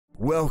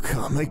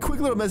Welcome. A quick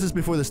little message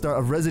before the start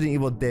of Resident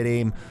Evil Dead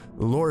Aim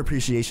lore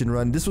appreciation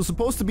run. This was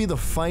supposed to be the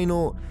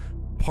final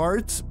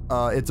part.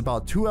 It's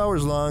about 2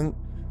 hours long,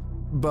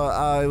 but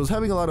I was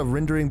having a lot of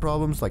rendering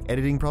problems, like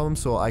editing problems,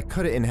 so I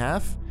cut it in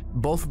half.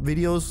 Both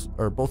videos,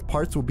 or both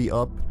parts, will be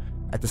up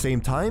at the same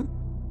time.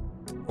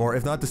 Or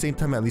if not at the same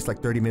time, at least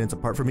like 30 minutes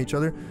apart from each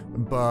other.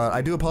 But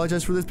I do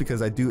apologize for this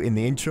because I do, in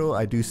the intro,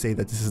 I do say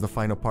that this is the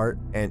final part.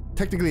 And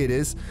technically it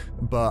is,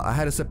 but I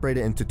had to separate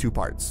it into 2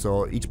 parts.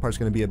 So each part's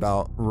going to be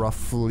about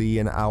roughly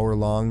an hour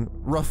long,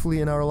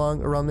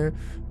 around there.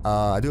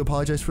 I do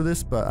apologize for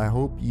this, but I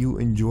hope you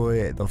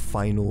enjoy the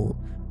final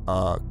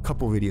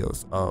couple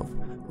videos of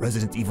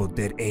Resident Evil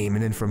Dead Aim.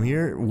 And then from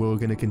here, we're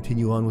going to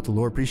continue on with the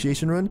lore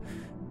appreciation run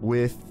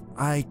with...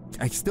 I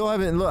still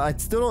haven't looked. I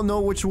still don't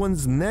know which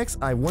one's next.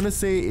 I want to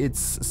say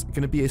it's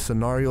gonna be a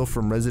scenario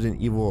from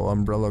Resident Evil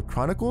Umbrella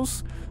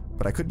Chronicles,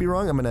 but I could be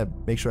wrong. I'm gonna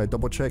make sure I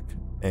double check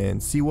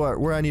and see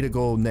where I need to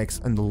go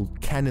next in the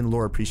canon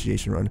lore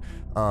appreciation run.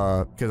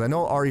 Because I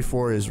know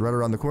RE4 is right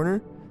around the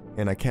corner,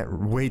 and I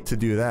can't wait to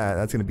do that.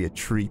 That's gonna be a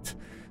treat.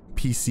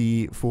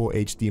 PC, full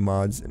HD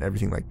mods, and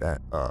everything like that.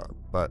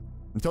 But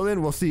until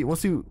then, we'll see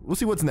what's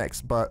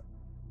next. But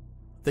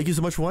thank you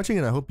so much for watching,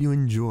 and I hope you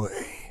enjoy.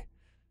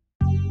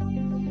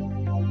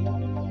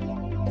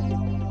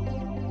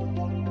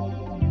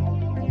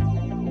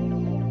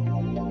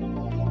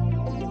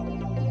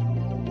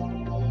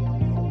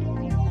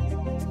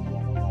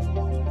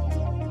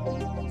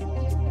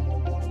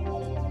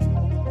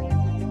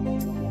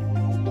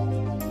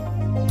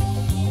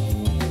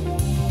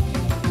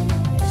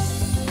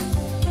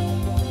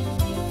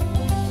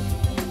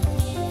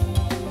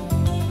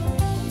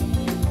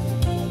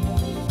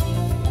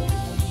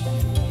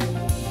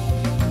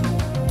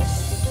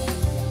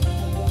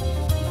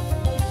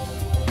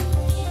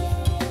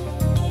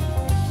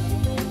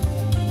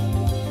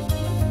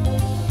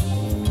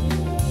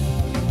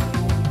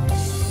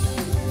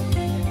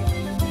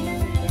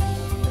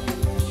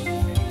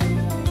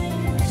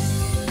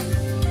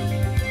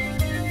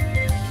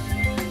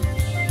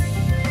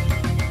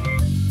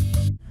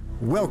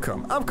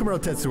 Welcome, I'm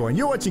camarotetsuo and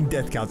you're watching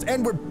Death Counts,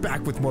 and we're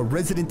back with more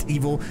Resident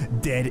Evil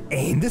Dead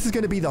Aim. This is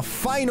going to be the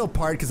final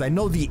part because I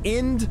know the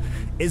end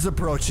is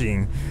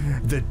approaching.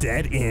 The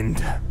dead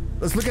end.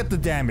 Let's look at the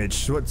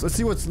damage. Let's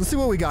see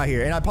what we got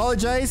here. And I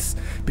apologize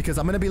because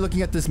I'm going to be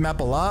looking at this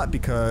map a lot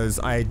because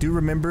I do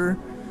remember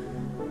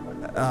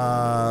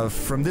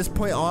from this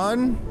point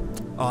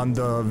on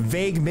the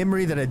vague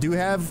memory that I do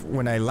have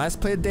when I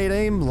last played Dead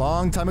Aim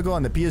long time ago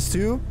on the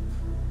PS2,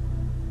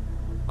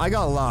 I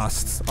got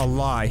lost a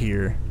lot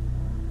here.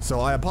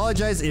 So I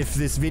apologize if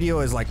this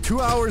video is like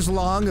 2 hours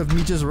long of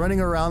me just running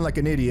around like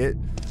an idiot.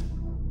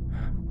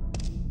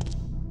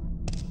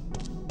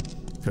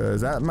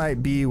 Because that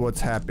might be what's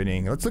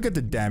happening. Let's look at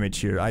the damage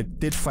here. I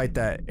did fight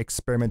that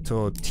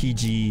experimental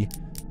TG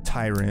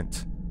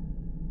tyrant.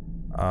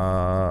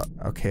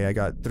 Okay, I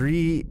got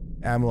 3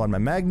 ammo on my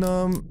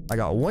Magnum. I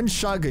got 1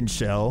 shotgun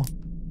shell.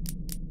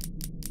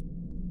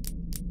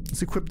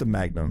 Let's equip the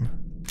Magnum.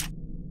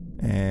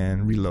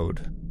 And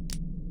reload.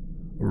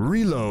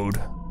 Reload.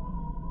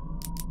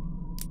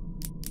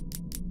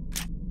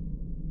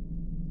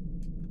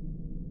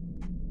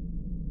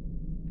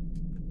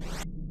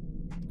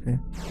 Okay,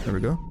 there we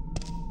go.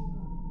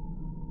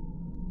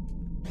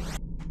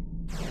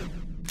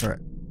 Alright.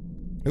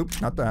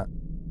 Oop, not that.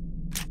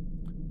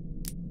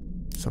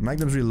 So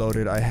Magnum's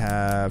reloaded. I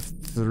have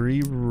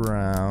 3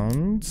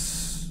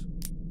 rounds.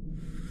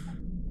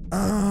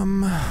 I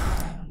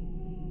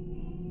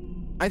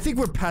think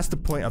we're past the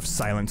point of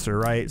silencer,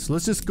 right? So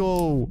let's just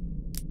go...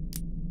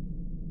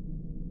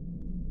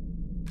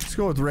 Let's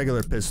go with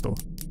regular pistol.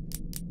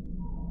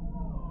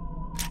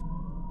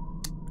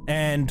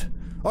 And...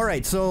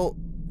 Alright, so...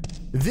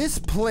 This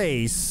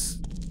place...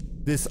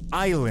 This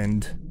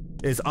island...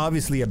 is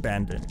obviously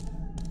abandoned.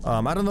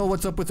 I don't know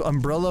what's up with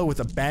Umbrella with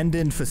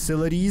abandoned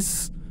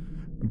facilities.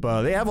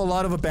 But they have a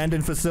lot of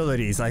abandoned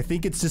facilities. I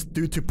think it's just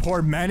due to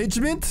poor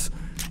management.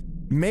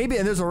 Maybe,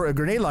 and there's a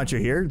grenade launcher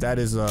here. That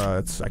is,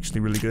 it's actually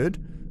really good.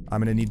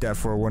 I'm gonna need that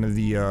for one of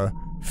the,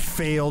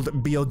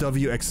 failed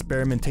BOW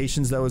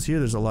experimentations that was here.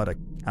 There's a lot of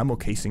ammo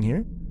casing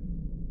here.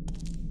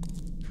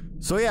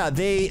 So yeah,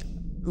 they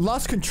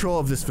lost control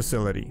of this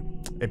facility.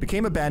 It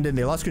became abandoned.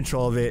 They lost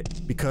control of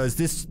it because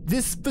this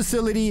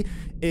facility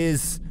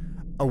is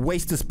a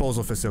waste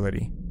disposal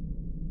facility.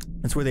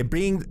 It's where they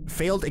bring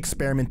failed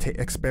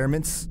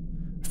experiments,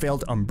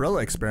 failed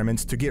Umbrella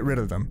experiments to get rid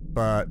of them.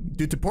 But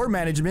due to poor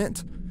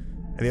management,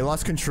 they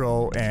lost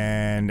control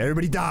and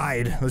everybody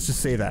died. Let's just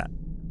say that.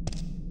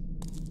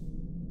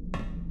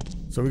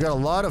 So we got a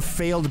lot of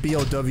failed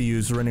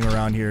BOWs running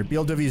around here.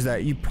 BOWs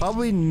that you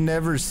probably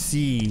never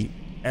see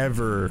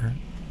ever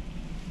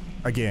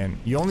again.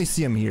 You only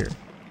see them here.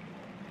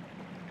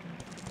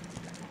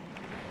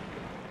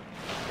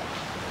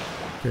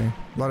 Okay,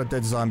 a lot of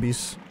dead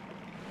zombies.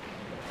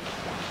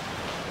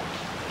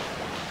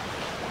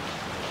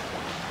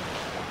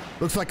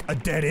 Looks like a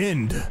dead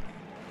end.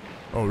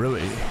 Oh,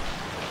 really?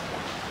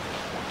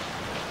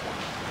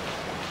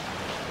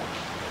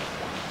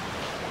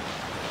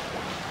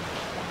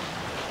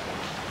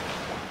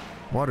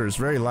 Water is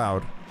very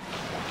loud.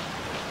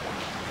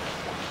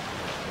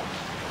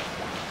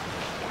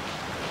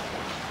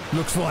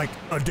 Looks like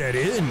a dead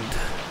end.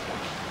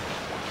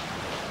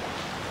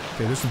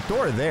 Okay, there's a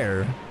door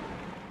there.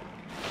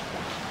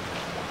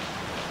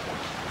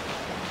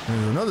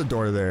 There's another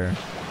door there.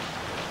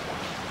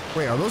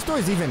 Wait, are those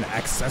doors even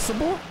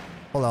accessible?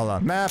 Hold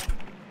on. Map.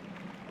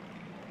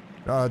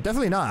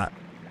 Definitely not.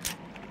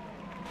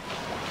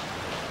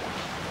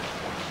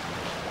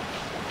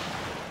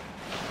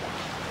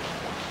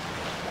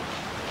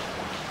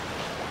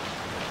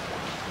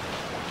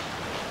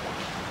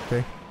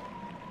 Okay.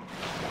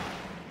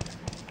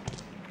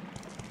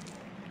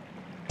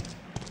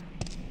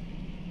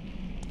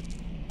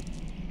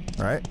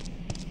 Alright.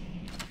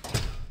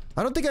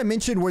 I don't think I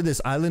mentioned where this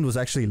island was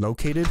actually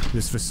located,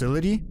 this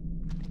facility.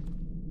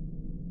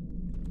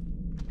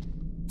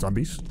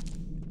 Zombies.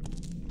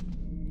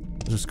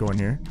 Let's just go in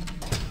here.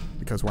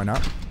 Because why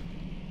not?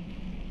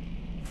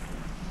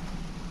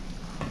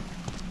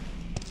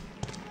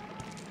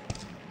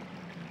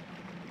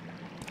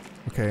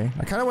 Okay,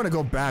 I kind of want to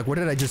go back. What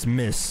did I just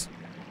miss?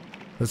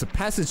 There's a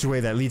passageway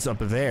that leads up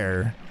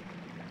there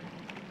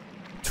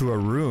to a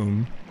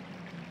room.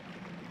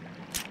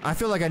 I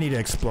feel like I need to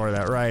explore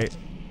that, right?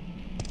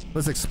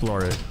 Let's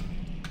explore it.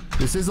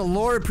 This is a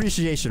lore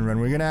appreciation run.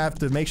 We're gonna have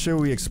to make sure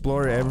we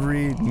explore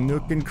every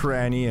nook and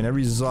cranny and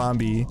every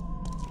zombie.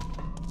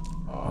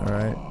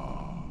 Alright.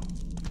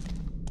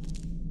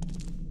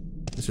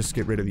 Let's just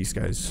get rid of these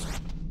guys.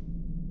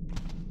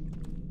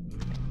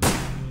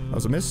 That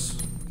was a miss.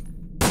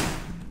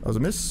 That was a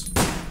miss.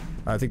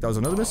 I think that was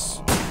another miss.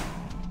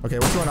 Okay,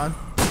 what's going on?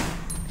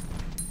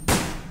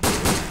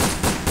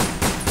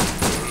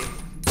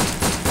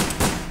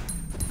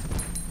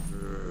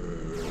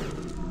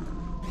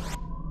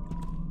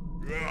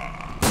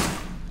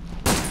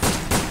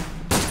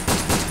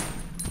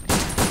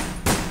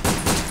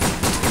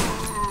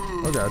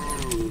 Oh god.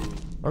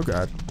 Oh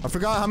god. I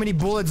forgot how many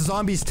bullets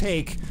zombies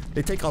take.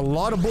 They take a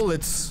lot of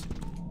bullets.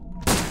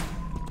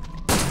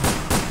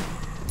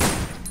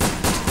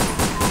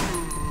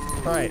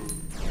 Alright.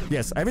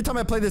 Yes, every time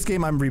I play this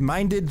game, I'm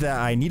reminded that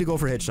I need to go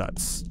for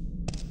headshots.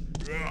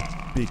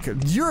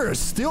 Because you're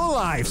still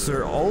alive,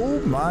 sir. Oh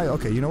my.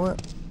 Okay, you know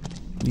what?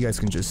 You guys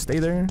can just stay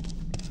there.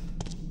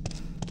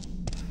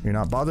 You're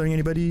not bothering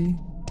anybody.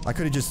 I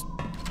could have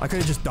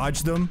just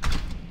dodged them.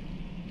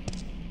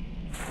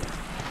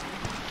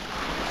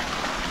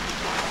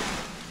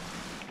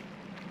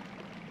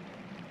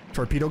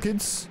 Torpedo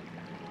kids?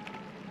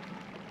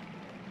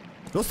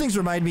 Those things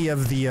remind me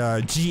of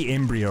the G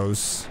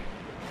embryos.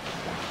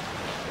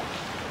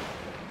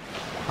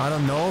 I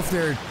don't know if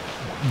they're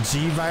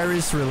G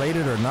virus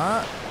related or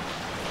not.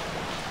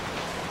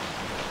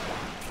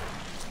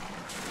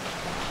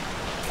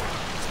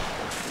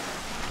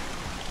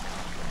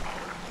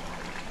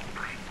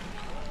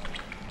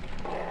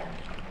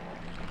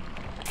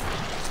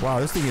 Wow,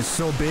 this thing is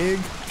so big.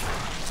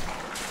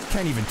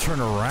 Can't even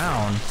turn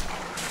around.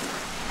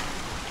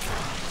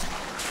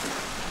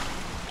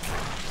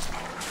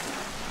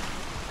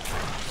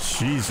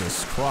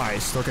 Jesus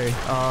Christ. Okay,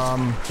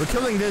 we're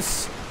killing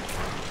this.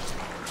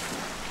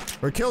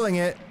 We're killing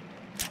it.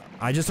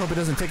 I just hope it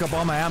doesn't take up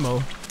all my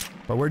ammo.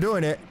 But we're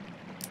doing it.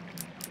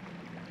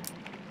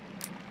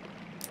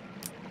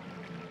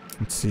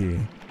 Let's see.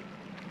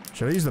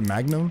 Should I use the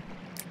Magnum?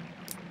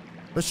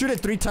 Let's shoot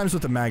it 3 times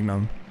with the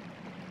Magnum.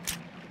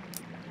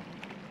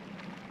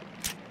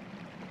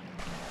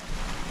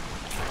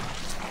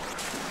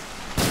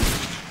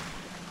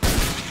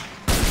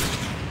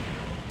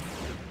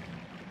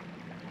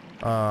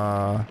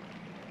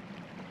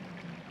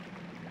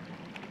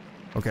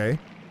 Okay.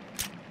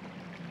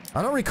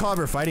 I don't recall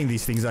ever fighting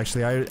these things,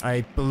 actually.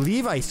 I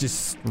believe I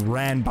just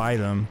ran by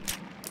them.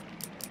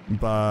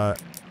 But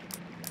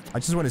I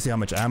just want to see how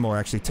much ammo it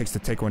actually takes to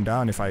take one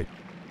down if I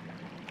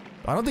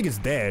don't think it's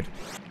dead.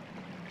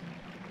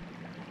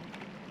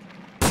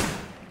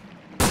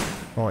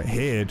 Oh, it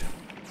hid.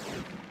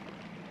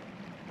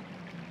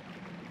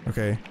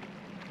 Okay.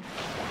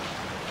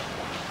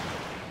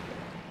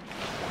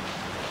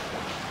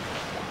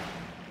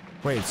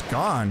 Wait, it's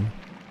gone.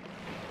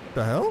 What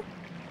the hell?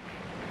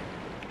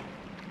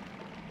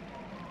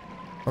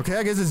 Okay,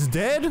 I guess it's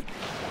dead?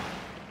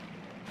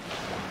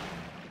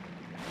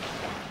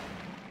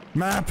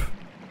 Map!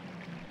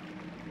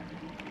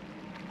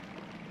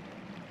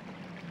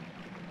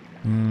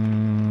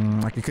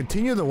 I can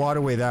continue the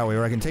waterway that way,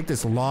 or I can take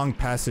this long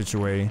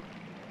passageway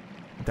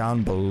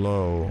down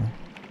below.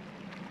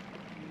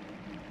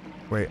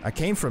 Wait, I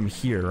came from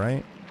here,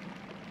 right?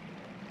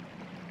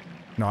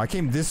 No, I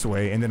came this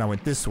way, and then I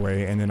went this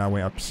way, and then I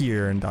went up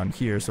here and down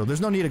here, so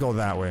there's no need to go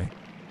that way.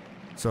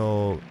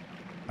 So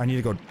I need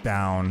to go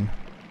down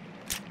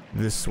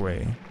this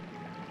way.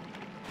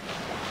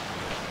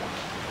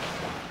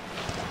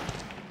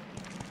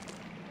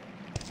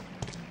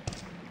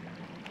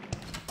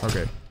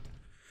 Okay.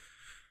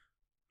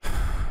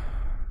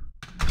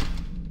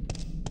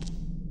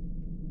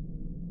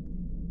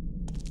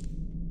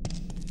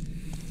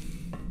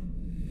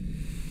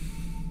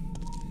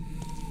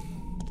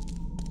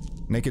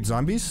 Naked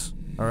zombies?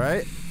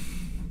 Alright.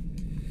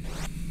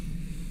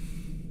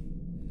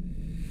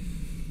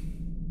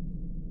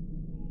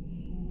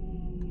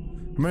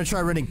 I'm gonna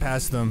try running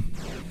past them.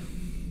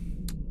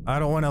 I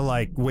don't wanna,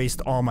 like,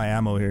 waste all my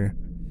ammo here.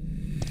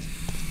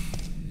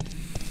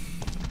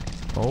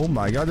 Oh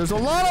my god, there's a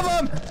lot of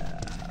them!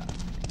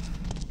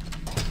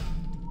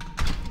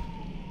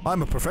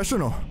 I'm a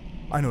professional.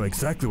 I know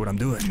exactly what I'm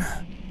doing.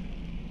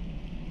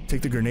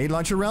 Take the grenade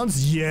launcher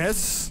rounds?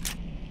 Yes!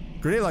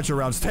 Grenade launcher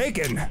rounds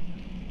taken!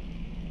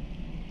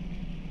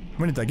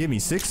 How many did that give me?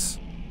 6?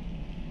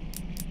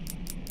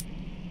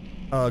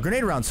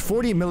 Grenade rounds.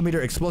 40mm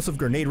explosive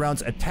grenade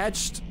rounds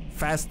attached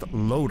fast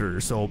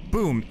loader. So,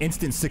 boom,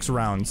 instant 6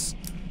 rounds.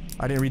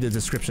 I didn't read the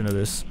description of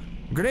this.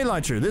 Grenade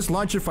launcher. This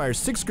launcher fires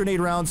 6 grenade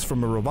rounds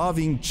from a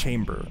revolving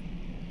chamber.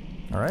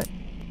 Alright.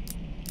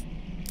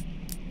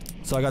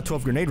 So I got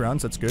 12 grenade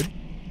rounds. That's good.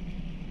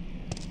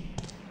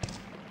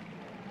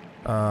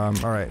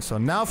 Alright. So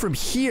now from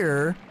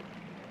here,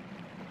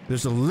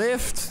 there's a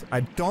lift. I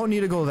don't need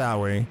to go that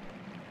way.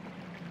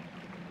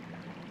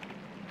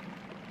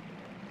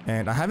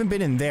 And I haven't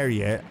been in there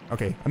yet.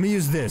 Okay, let me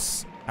use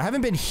this. I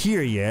haven't been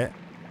here yet.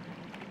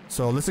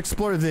 So let's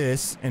explore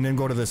this and then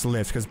go to this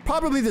lift. Because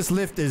probably this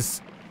lift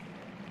is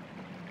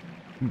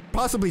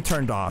possibly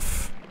turned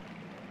off.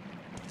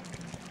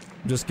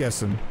 I'm just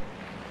guessing.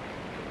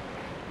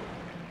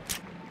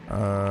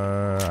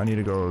 I need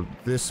to go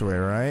this way,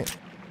 right?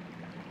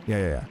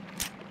 Yeah.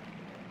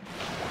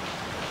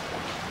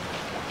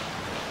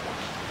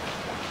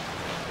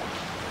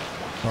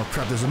 Oh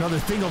crap, there's another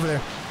thing over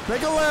there.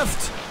 Make a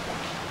left!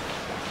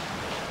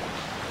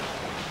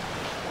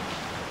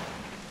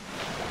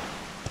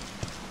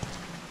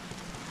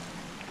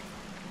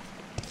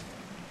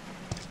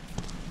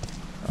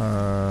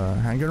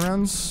 Handgun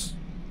rounds?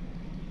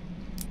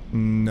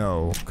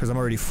 No, because I'm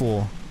already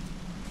full.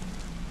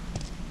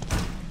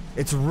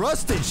 It's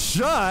rusted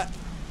shut!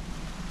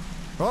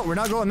 Oh, we're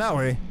not going that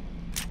way.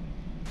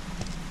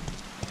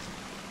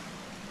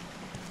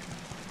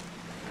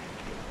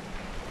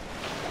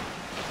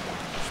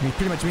 Which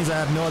pretty much means I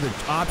have no other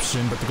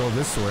option but to go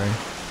this way.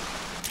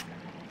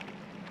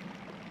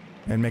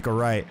 And make a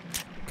right.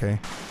 Okay.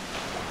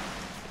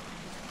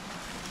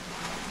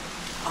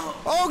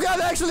 Oh god,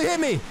 that actually hit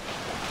me!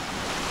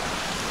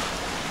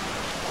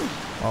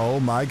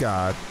 Oh my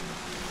god.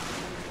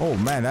 Oh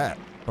man, that...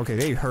 Okay,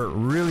 they hurt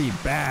really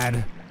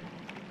bad.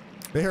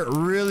 They hurt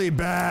really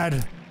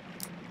bad.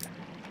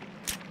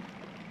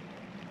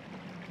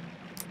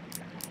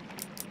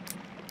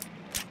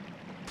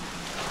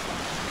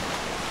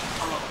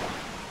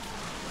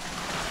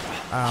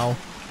 Ow.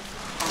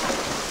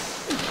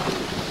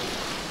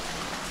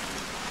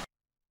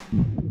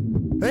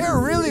 They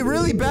are really,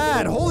 really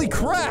bad. Holy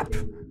crap.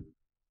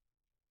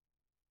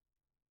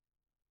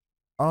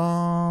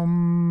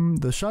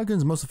 The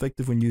shotgun's most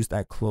effective when used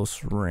at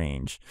close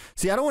range.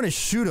 See, I don't want to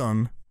shoot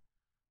them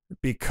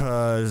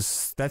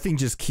because that thing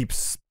just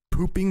keeps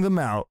pooping them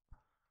out.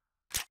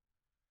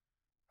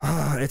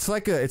 It's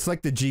like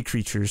the G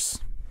creatures,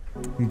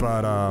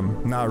 but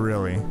not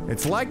really.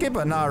 It's like it,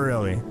 but not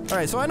really. All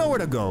right, so I know where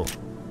to go.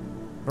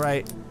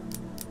 Right.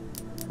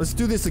 Let's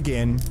do this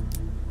again,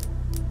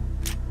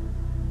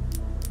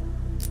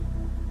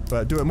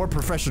 but do it more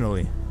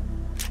professionally.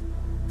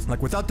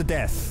 Like without the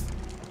death.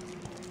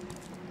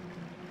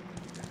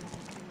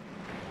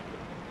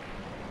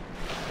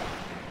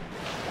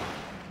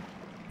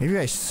 Maybe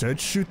I should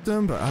shoot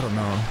them, but I don't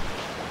know.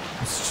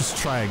 Let's just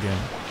try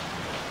again.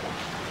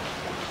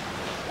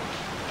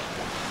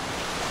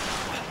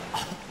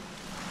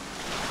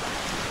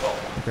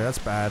 Okay, that's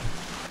bad.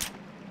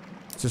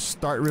 Just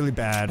start really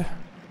bad.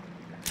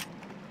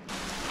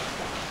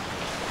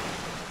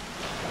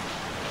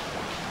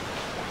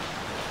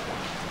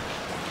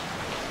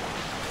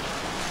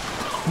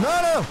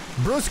 No!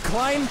 Bruce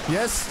Klein!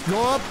 Yes,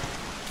 go up!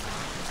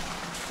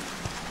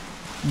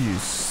 You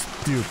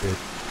stupid.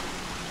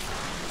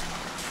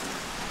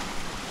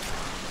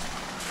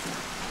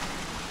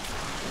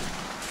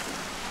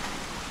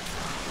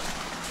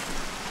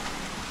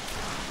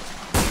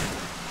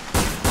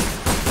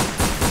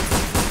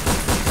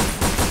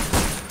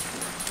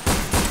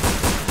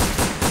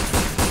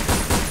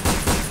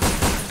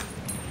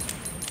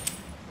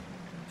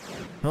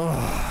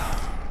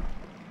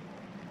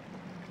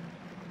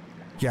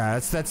 Yeah,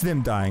 that's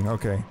them dying.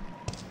 Okay.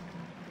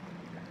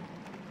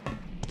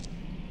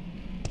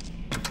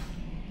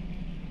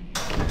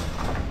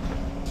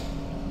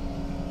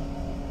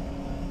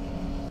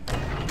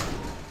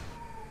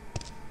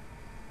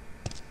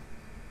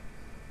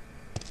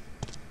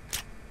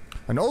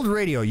 An old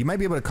radio. You might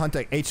be able to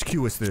contact HQ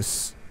with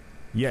this.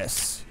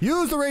 Yes.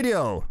 Use the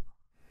radio!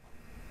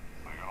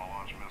 They're gonna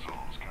launch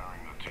missiles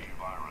carrying the T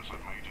virus at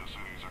major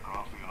cities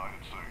across the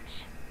United States.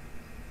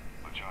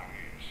 The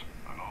Chinese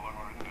are no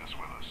longer in this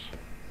with us.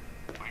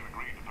 They've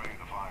agreed to pay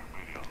the $5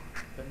 billion.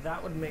 But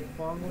that would make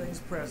Fong Ling's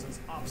presence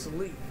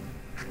obsolete.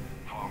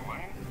 Fong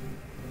Ling?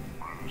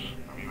 Bruce,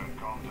 have you had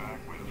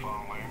contact with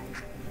Fong Ling?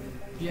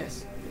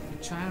 Yes,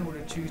 if China were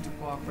to choose to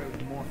cooperate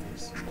with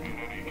Morpheus. In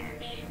any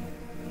case,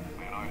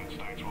 the United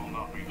States will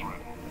not be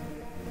threatened,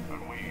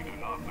 and we do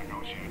not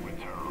negotiate with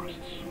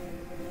terrorists.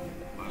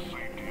 The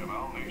safety of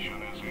our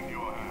nation is in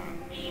your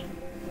hands.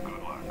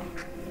 Good luck.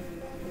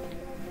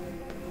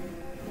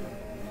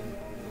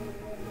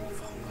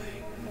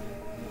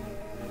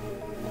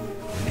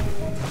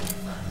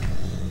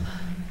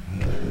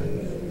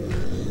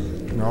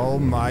 Oh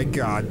my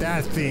god,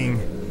 that thing.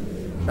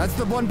 That's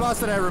the one boss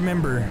that I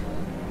remember.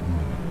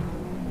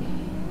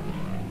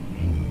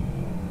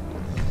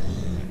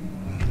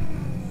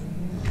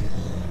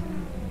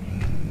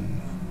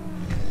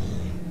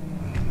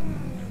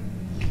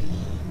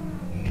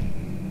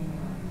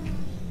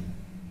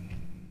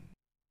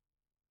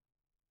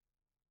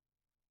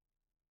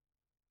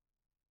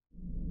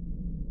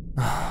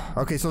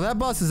 Okay, so that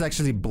boss is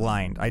actually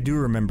blind. I do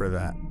remember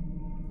that.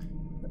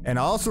 And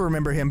I also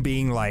remember him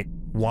being like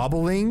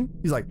wobbling.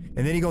 He's like,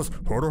 and then he goes,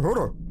 "Hoda,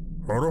 hoda,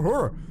 hoda,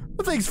 hoda."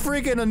 That thing's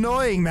freaking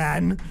annoying,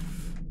 man.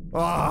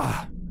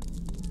 Ah.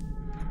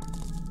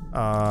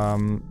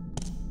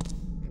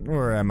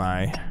 Where am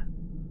I?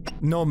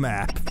 No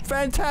map.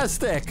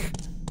 Fantastic.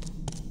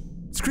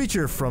 This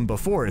creature from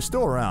before is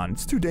still around.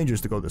 It's too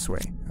dangerous to go this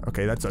way.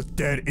 Okay, that's a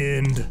dead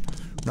end.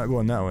 I'm not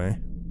going that way.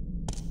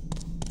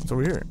 What's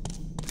over here?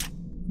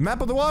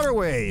 Map of the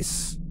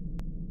waterways.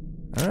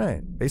 All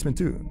right, basement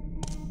 2.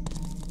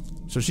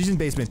 So she's in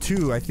basement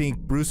 2. I think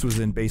Bruce was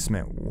in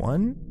basement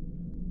 1.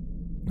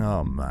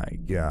 Oh my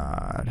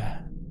god.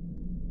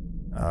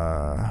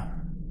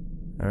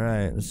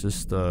 Alright, let's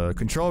just,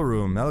 control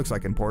room. That looks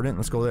like important.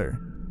 Let's go there.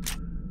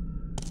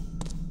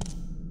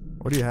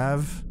 What do you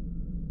have?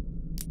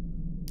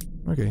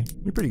 Okay,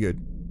 you're pretty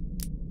good.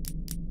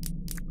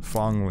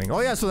 Fong Ling. Oh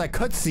yeah, so that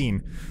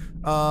cutscene.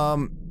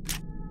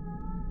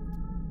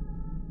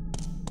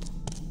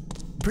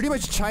 Pretty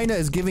much China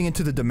is giving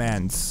into the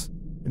demands.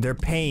 They're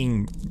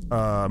paying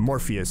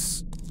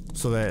Morpheus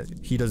so that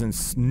he doesn't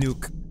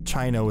nuke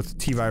China with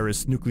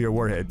T-virus nuclear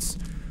warheads.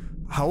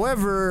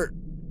 However,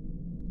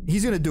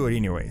 he's gonna do it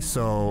anyway,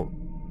 so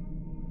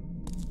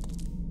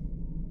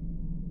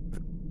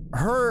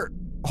her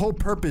whole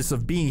purpose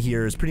of being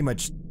here is pretty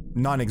much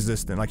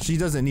non-existent. Like, she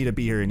doesn't need to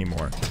be here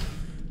anymore.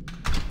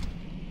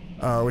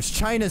 Which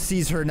China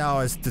sees her now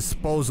as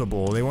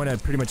disposable. They want to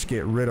pretty much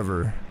get rid of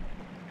her.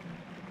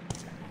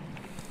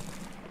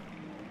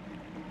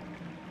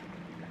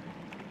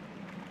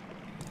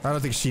 I don't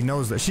think she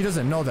knows that. She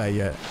doesn't know that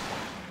yet.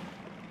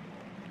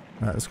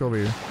 Alright, let's go over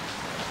here.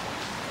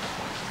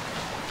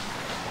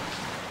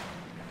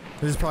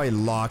 This is probably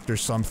locked or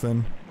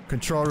something.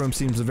 Control room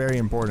seems very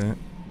important.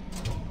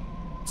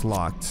 It's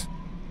locked.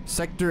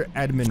 Sector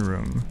admin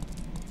room.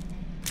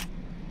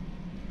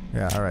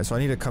 Yeah, alright, so I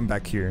need to come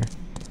back here.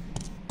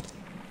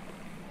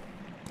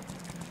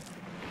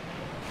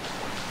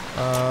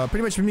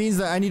 Pretty much means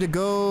that I need to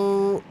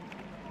go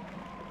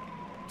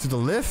to the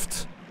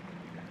lift.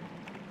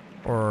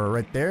 Or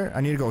right there.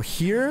 I need to go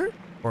here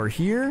or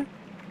here.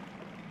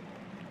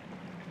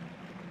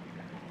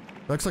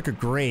 Looks like a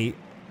grate.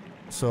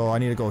 So I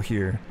need to go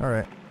here.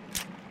 Alright.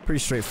 Pretty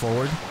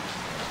straightforward.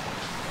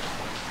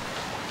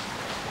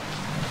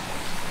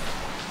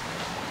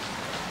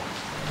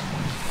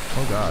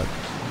 Oh god.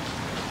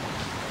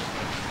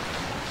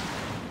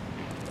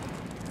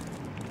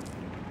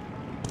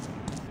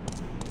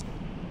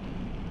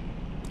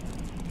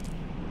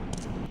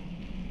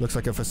 Looks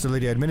like a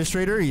facility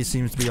administrator. He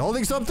seems to be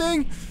holding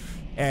something.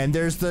 And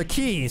there's the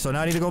key. So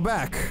now I need to go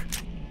back.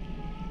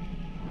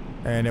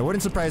 And it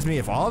wouldn't surprise me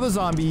if all the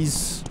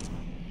zombies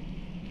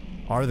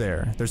are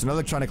there. There's an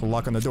electronic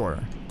lock on the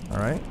door.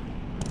 Alright.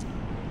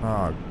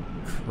 Oh,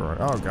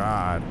 oh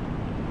god.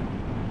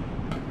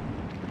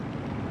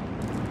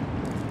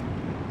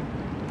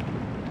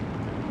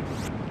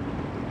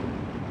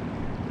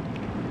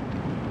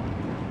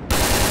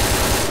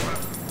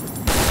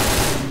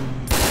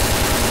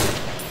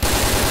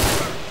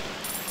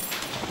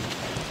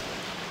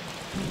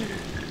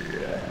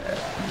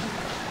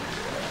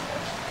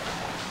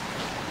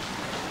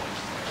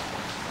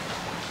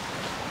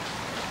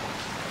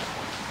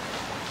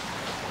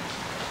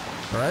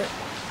 Alright.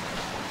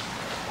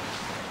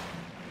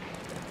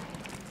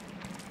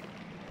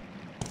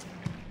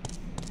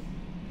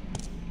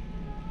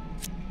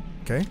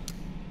 Okay.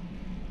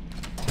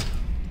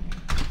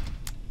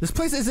 This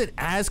place isn't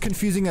as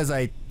confusing as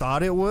I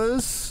thought it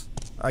was.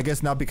 I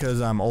guess not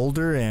because I'm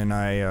older and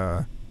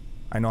I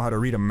know how to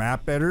read a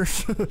map better.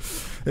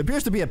 It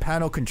appears to be a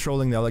panel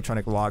controlling the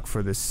electronic lock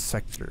for this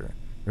sector.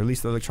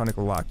 Release the electronic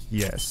lock.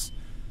 Yes.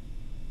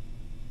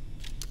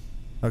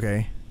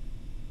 Okay.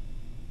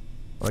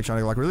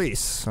 Electronic lock release.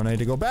 So I need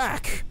to go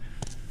back.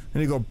 I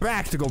need to go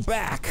back to go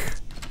back.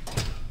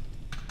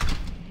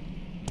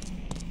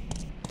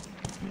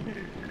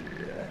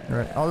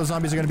 Alright, all the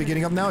zombies are gonna be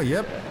getting up now?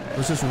 Yep.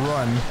 Let's just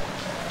run.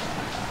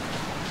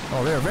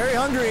 Oh, they're very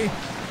hungry.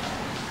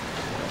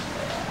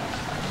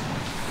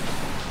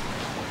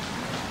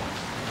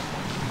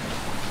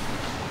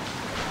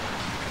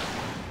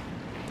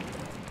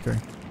 Okay.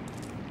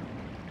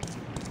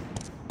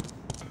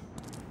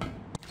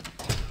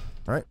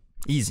 Alright.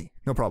 Easy.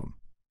 No problem.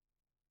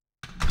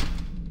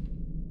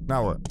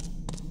 Now what?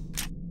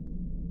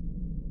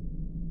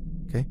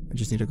 Okay, I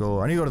just need to go.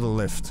 I need to go to the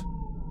lift.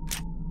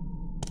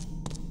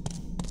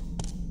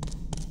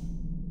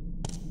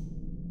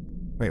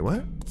 Wait,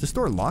 what? Is this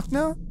door locked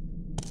now?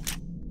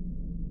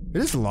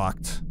 It is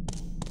locked.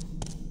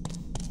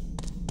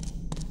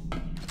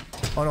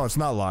 Oh no, it's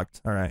not locked.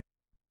 Alright.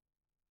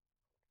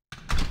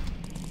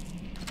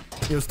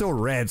 It was still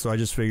red, so I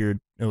just figured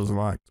it was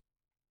locked.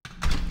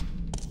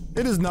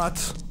 It is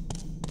not.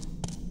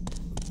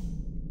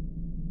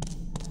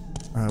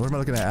 What am I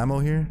looking at? Ammo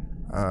here?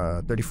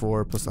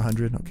 34 plus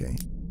 100. Okay.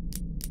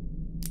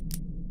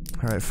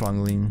 Alright,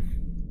 Fong Ling.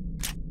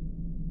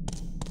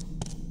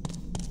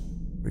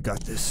 We got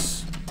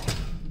this.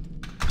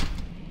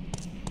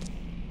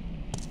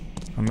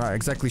 I'm not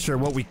exactly sure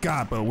what we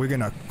got, but we're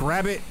gonna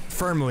grab it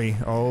firmly.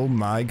 Oh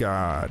my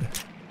god.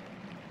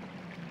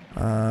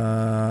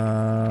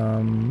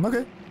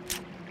 Okay.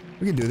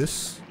 We can do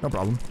this. No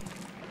problem.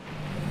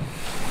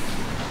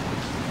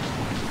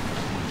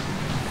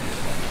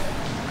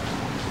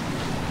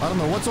 I don't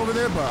know what's over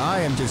there, but I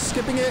am just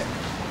skipping it.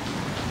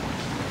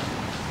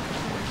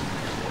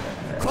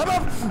 Climb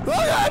up! Oh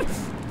god!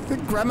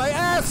 Grab my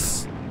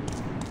ass!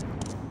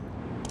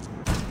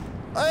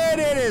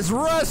 And it is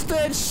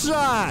rusted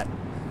shot!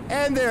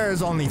 And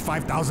there's only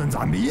 5,000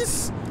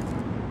 zombies?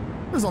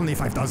 There's only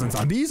 5,000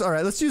 zombies?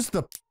 Alright, let's use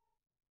the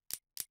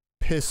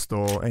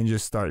pistol and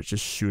just start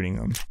just shooting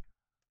them.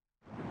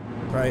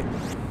 Right.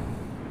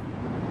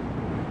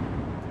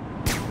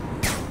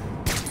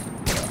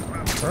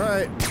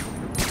 Alright.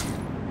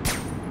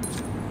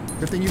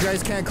 Good thing you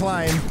guys can't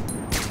climb.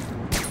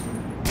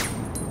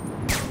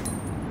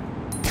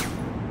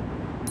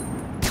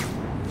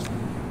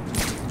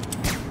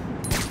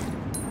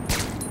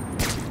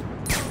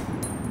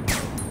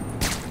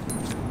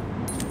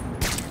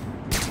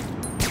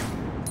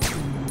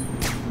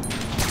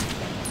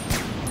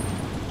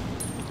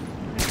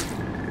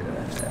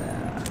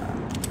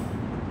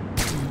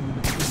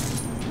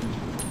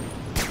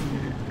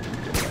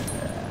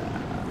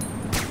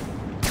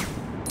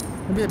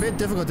 It'd be a bit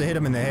difficult to hit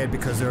them in the head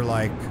because they're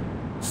like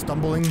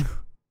stumbling.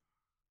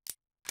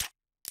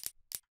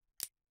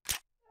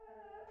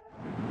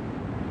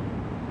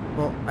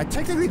 Well, I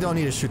technically don't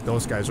need to shoot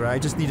those guys, right? I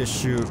just need to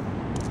shoot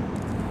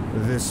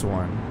this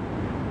one.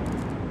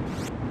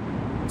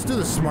 Let's do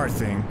the smart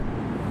thing.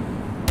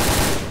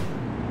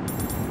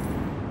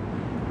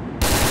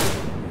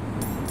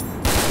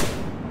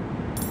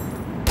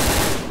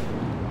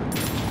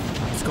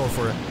 Let's go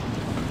for it.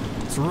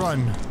 Let's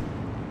run.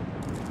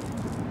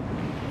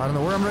 I don't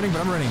know where I'm running,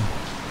 but I'm running.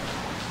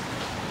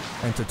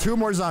 Into 2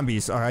 more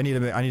zombies. Alright, I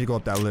need to go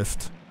up that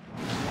lift.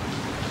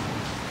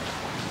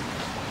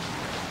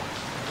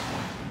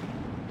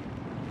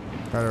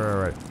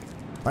 Alright.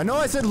 I know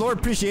I said Lord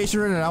Appreciation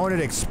Run and I wanted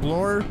to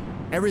explore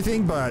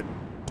everything, but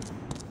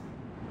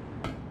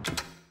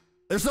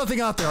there's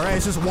nothing out there, alright?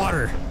 It's just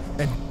water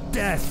and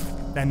death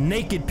and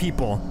naked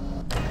people.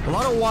 A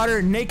lot of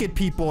water, naked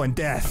people, and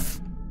death.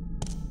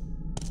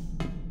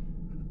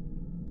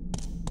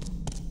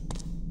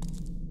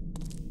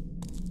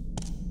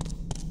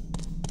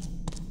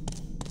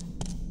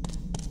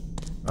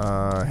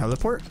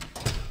 Heliport?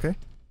 Okay.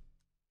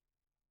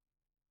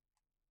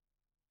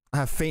 I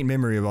have faint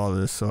memory of all of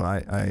this, so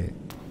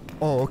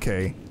oh,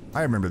 okay.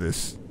 I remember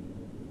this.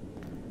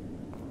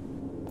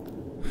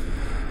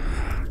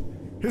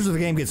 Here's where the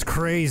game gets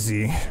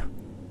crazy.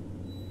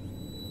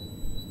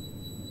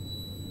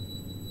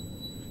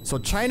 So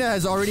China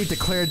has already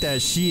declared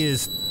that she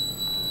is,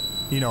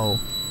 you know,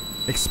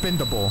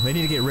 expendable. They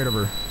need to get rid of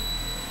her.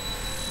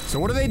 So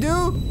what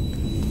do?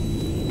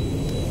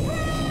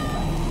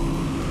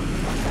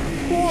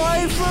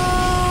 Waifu!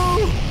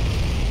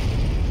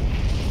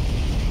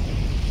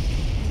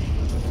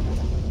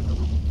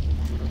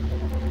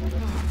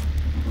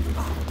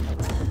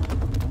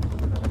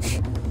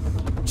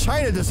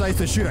 China decides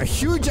to shoot a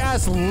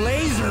huge-ass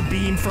laser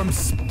beam from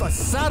a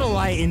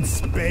satellite in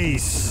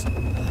space.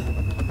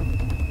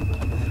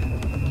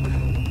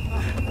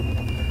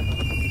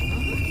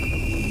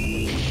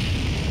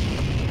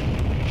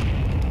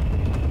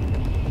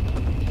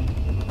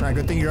 Alright,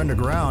 good thing you're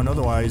underground,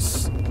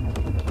 otherwise...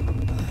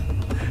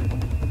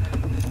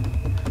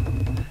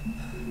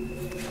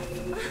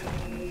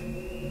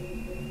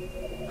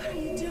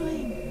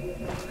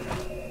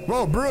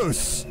 Whoa,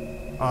 Bruce!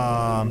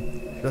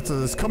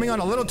 That's coming on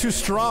a little too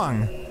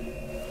strong.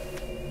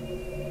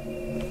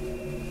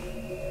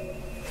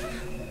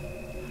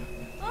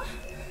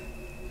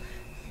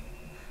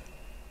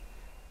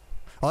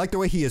 I like the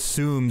way he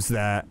assumes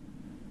that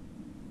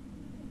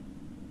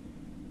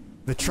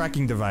the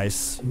tracking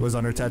device was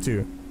on her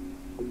tattoo.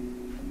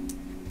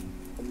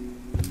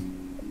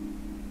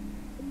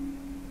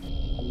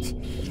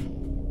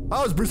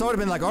 I was Bruce. I would have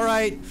been like, all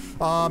right,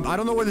 I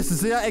don't know where this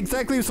is at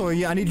exactly, so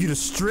yeah, I need you to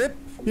strip,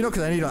 you know,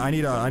 because I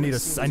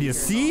need to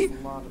see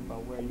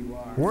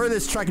where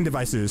this tracking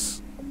device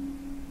is.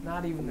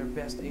 Not even their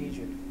best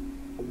agent,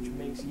 which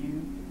makes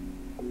you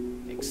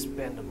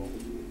expendable.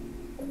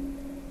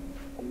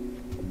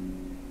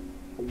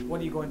 What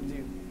are you going to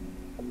do?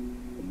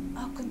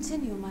 I'll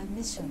continue my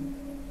mission.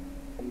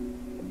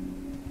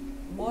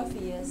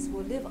 Morpheus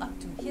will live up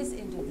to his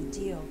end of the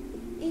deal,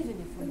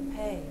 even if we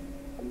pay.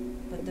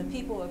 But the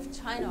people of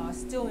China are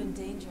still in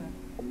danger.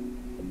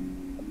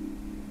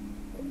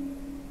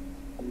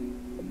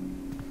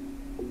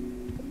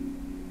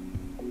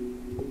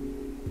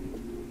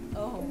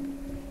 Oh,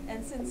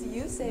 and since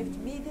you saved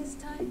me this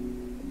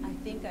time, I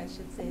think I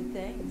should say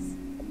thanks.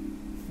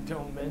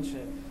 Don't mention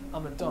it.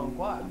 I'm a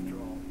Donghua after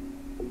all.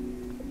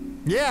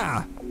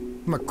 Yeah,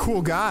 I'm a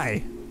cool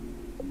guy.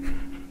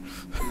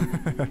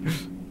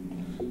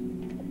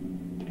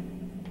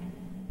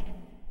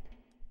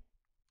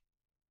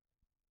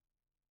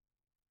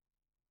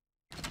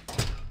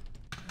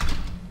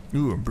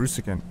 Ooh, Bruce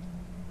again.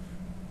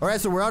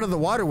 Alright, so we're out of the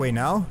waterway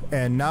now,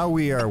 and now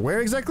we are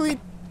where exactly?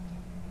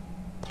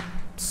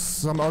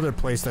 Some other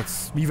place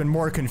that's even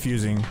more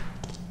confusing.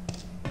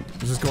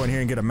 Let's just go in here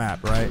and get a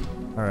map, right?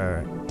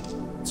 Alright.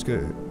 It's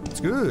good.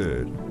 It's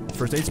good.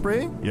 First aid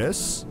spray?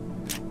 Yes.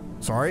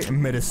 Sorry,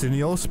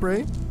 medicinal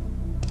spray.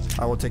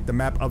 I will take the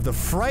map of the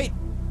Fright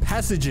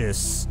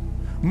Passages.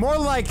 More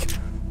like...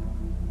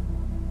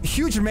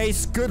 Huge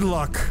mace, good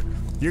luck.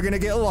 You're gonna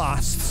get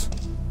lost.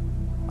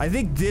 I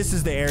think this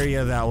is the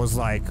area that was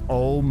like,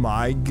 oh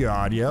my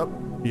god, yep.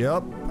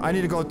 I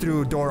need to go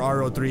through door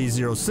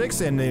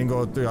RO306 and then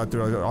go through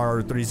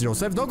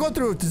RO307. Don't go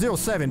through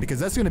 07 because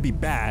that's gonna be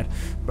bad.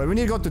 But we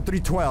need to go to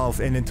 312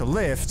 and then to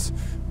lift.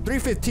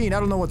 315, I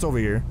don't know what's over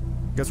here.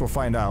 Guess we'll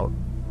find out.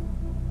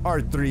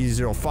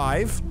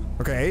 R305,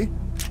 okay.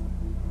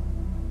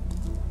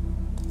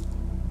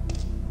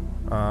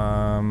 What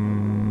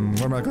am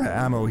I looking at?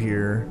 Ammo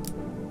here.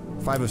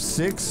 5 of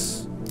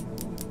 6.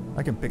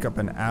 I can pick up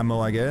an ammo,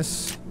 I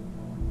guess.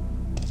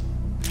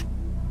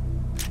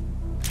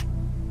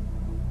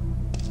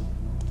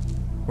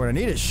 What I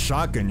need is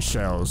shotgun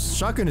shells.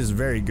 Shotgun is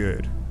very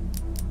good.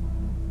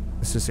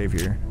 Let's just save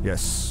here.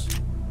 Yes.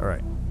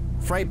 Alright.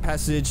 Fright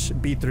Passage,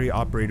 B3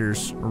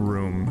 Operator's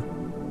Room.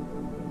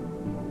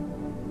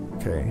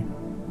 Okay.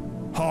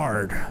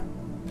 Hard.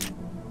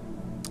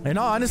 And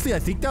honestly, I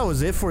think that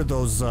was it for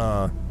those,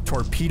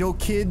 torpedo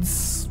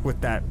kids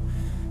with that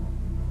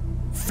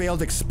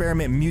failed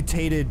experiment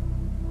mutated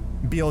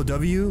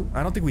BOW.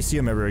 I don't think we see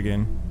them ever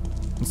again.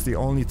 It's the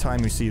only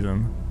time we see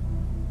them.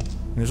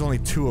 And there's only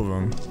 2 of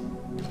them.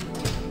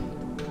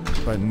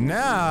 But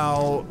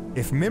now,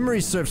 if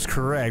memory serves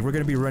correct, we're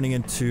gonna be running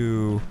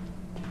into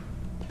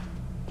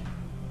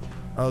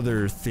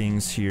other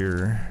things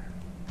here.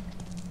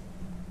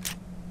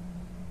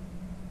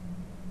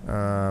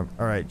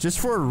 Alright, just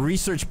for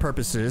research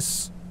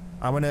purposes,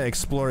 I'm gonna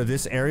explore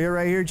this area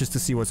right here just to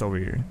see what's over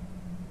here.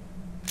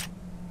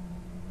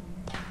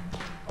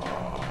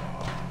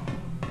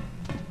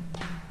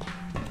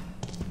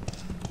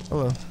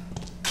 Hello.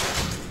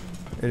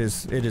 It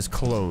is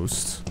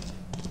closed.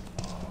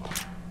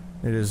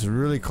 It is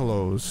really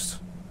closed.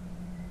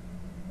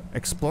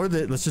 Explore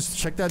the, let's just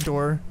check that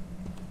door.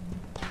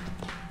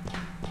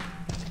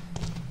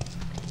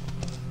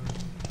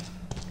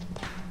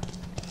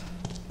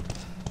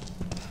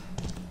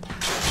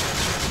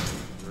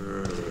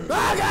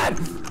 Ah, God!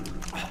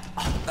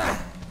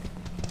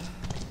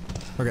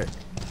 Okay.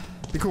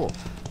 Be cool.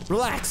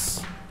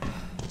 Relax.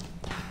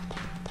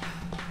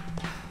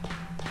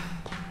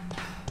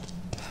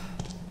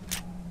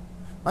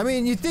 I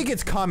mean, you think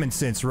it's common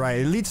sense, right?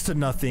 It leads to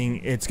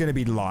nothing. It's gonna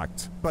be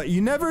locked. But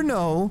you never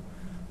know.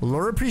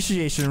 Lore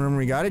appreciation room,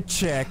 we gotta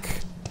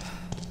check.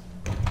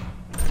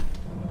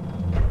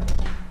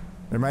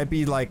 There might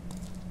be, like,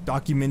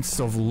 documents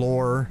of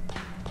lore.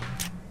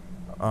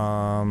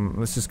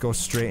 Let's just go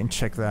straight and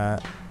check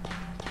that.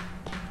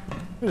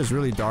 It is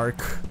really dark.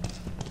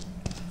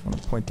 Just wanna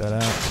point that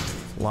out.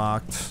 It's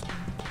locked.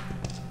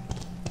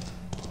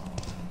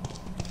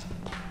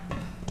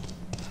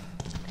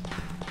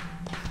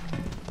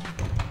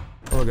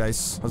 Hello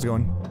guys, how's it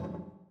going?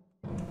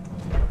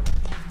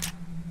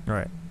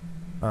 Alright.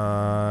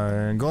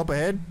 Go up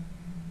ahead.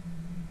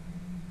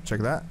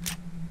 Check that.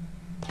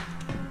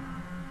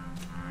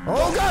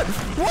 Oh god!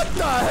 What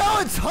the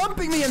hell? It's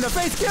humping me in the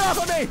face! Get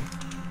off of me!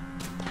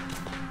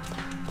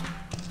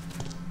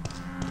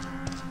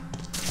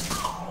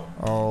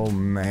 Oh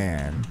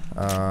man.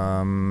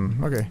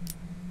 Okay.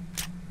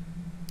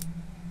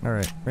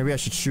 Alright, maybe I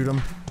should shoot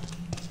him.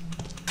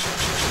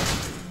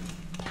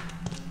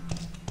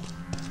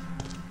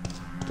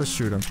 Let's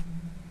shoot him.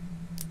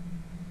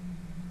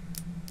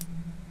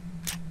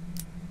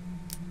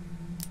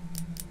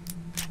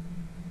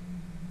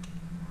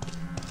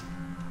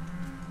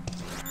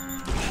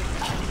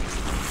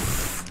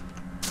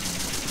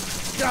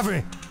 Get off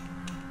me!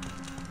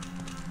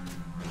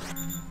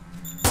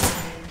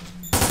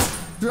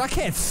 Dude, I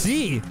can't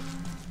see!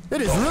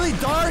 It is really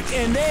dark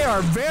and they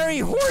are very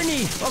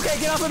horny! Okay,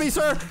 get off of me,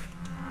 sir!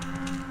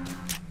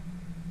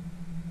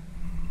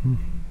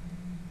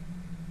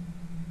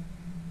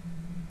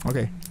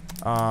 Okay.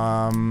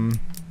 I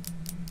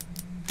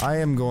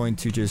am going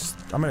to just...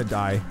 I'm gonna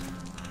die.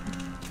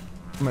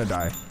 I'm gonna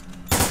die.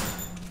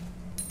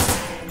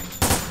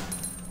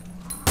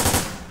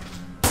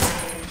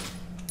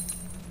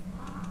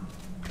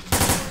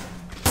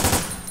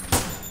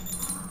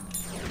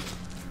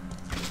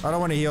 I don't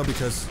want to heal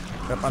because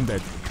yep, I'm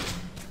dead.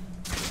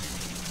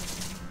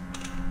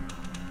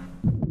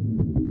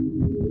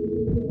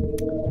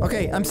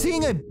 Okay, I'm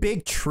seeing a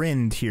big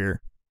trend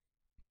here.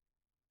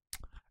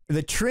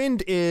 The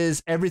trend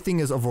is everything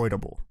is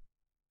avoidable.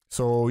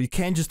 So you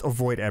can't just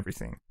avoid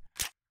everything.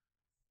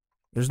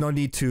 There's no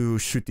need to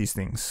shoot these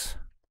things.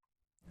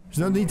 There's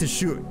no need to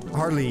shoot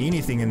hardly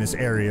anything in this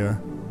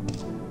area.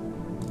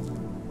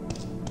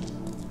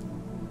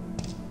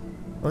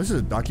 Oh, this is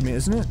a document,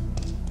 isn't it?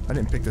 I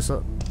didn't pick this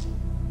up.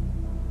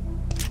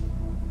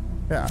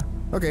 Yeah,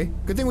 okay.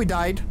 Good thing we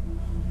died.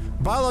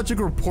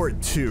 Biological Report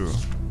 2.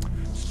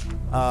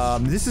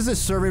 This is a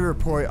survey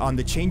report on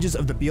the changes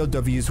of the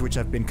BOWs which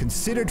have been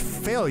considered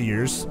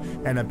failures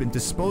and have been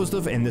disposed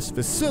of in this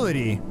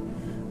facility.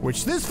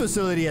 Which this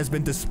facility has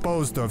been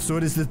disposed of, so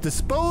it is the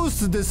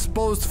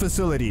disposed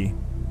facility.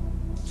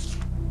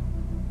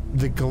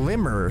 The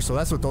Glimmer, so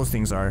that's what those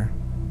things are.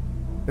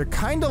 They're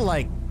kinda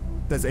like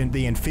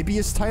the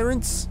amphibious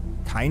tyrants?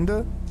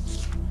 Kinda?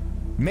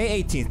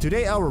 May 18th.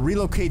 Today I will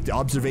relocate the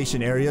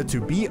observation area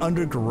to be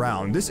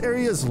underground. This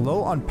area is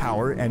low on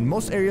power and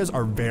most areas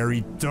are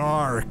very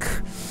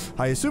dark.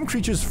 I assume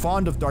creatures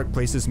fond of dark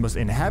places must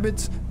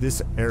inhabit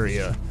this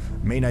area.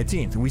 May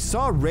 19th. We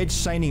saw red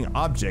shining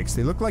objects.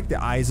 They look like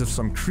the eyes of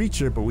some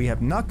creature, but we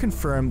have not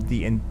confirmed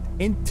the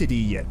entity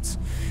yet.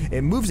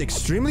 It moves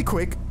extremely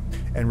quick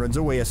and runs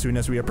away as soon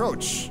as we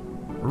approach.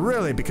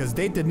 Really, because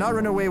they did not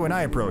run away when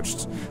I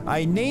approached.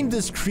 I named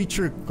this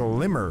creature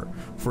Glimmer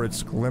for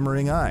its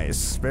glimmering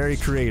eyes. Very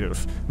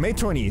creative. May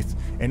 20th.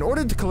 In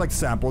order to collect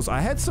samples, I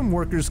had some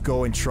workers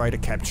go and try to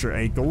capture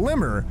a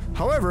Glimmer.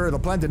 However, the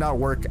plan did not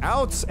work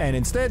out, and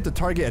instead the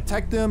target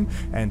attacked them,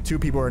 and 2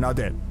 people are now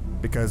dead.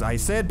 Because I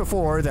said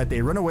before that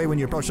they run away when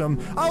you approach them.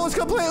 I was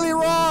completely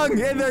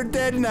wrong, and they're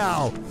dead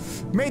now.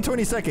 May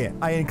 22nd.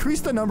 I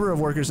increased the number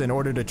of workers in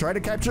order to try to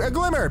capture a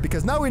Glimmer,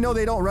 because now we know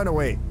they don't run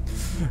away.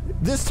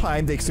 This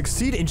time, they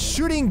succeed in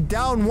shooting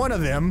down one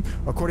of them.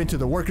 According to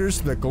the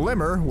workers, the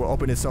Glimmer will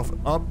open itself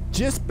up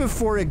just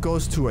before it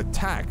goes to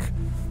attack.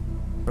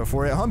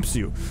 Before it humps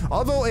you.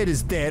 Although it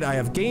is dead, I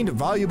have gained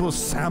valuable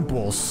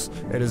samples.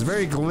 It is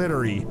very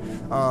glittery.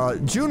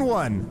 June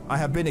 1. I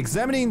have been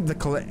examining the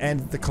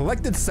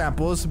collected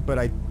samples, but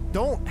I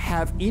don't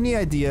have any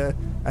idea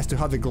as to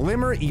how the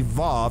Glimmer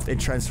evolved and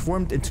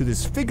transformed into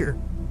this figure.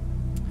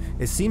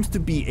 It seems to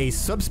be a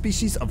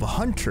subspecies of a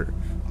hunter.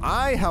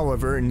 I,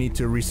 however, need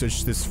to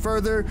research this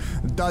further. ...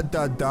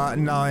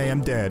 Now I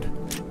am dead.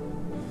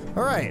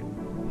 Alright.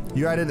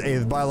 You added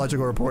a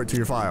biological report to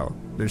your file.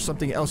 There's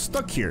something else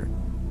stuck here.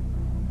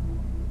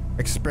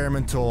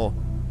 Experimental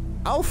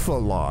alpha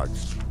log.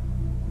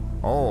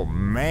 Oh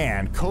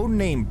man,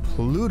 codename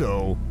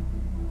Pluto.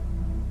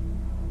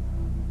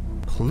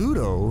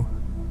 Pluto?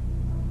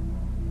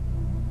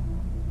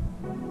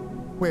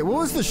 Wait, what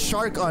was the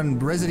shark on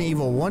Resident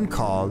Evil 1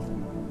 called?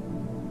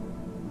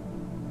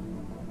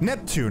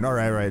 Neptune.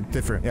 Alright,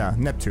 different. Yeah,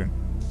 Neptune.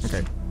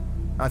 Okay.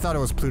 I thought it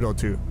was Pluto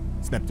too.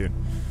 It's Neptune.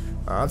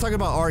 I'm talking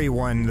about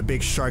RE1, the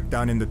big shark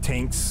down in the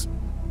tanks.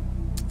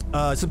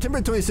 September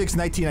 26,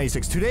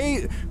 1996.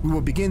 Today, we will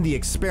begin the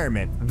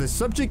experiment. The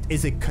subject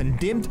is a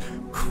condemned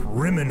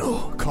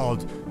criminal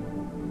called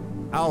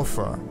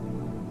Alpha.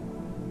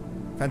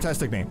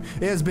 Fantastic name.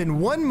 It has been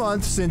 1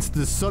 month since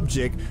the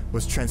subject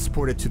was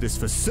transported to this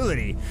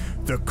facility.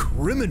 The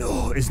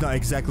criminal is not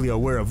exactly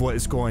aware of what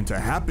is going to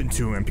happen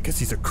to him because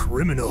he's a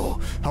criminal.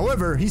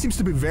 However, he seems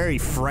to be very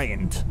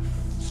frightened.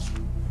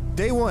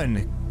 Day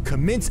 1.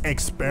 Commence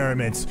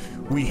experiments.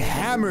 We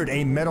hammered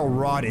a metal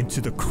rod into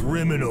the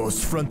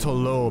criminal's frontal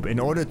lobe in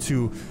order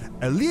to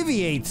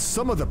alleviate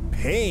some of the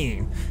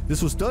pain.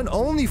 This was done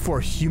only for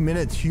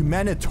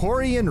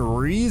humanitarian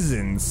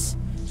reasons.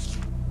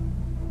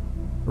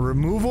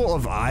 Removal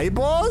of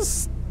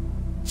eyeballs?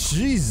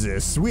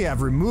 Jesus, we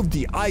have removed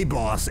the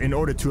eyeballs in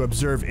order to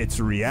observe its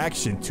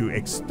reaction to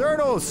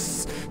external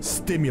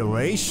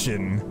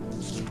stimulation.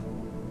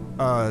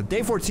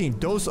 Day 14,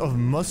 dose of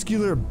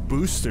muscular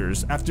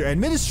boosters. After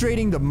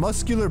administering the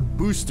muscular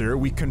booster,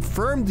 we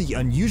confirmed the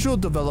unusual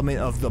development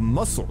of the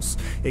muscles.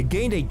 It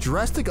gained a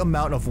drastic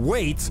amount of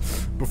weight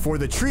before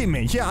the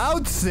treatment. Yeah, I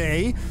would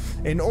say,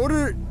 in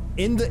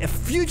the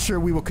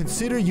future, we will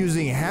consider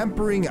using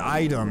hampering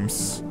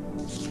items.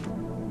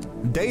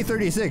 Day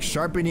 36,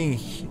 sharpening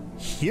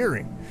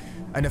hearing.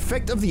 An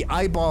effect of the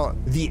eyeball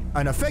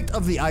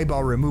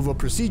removal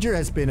procedure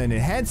has been an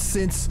enhanced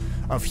sense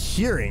of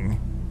hearing.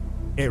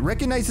 It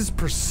recognizes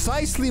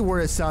precisely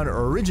where a sound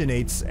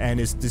originates and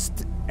its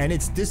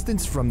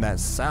distance from that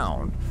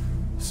sound.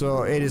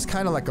 So it is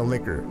kind of like a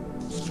liquor.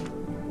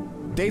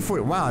 Day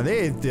 40. Wow,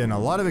 they've done a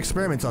lot of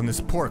experiments on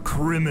this poor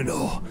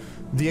criminal.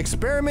 The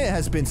experiment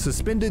has been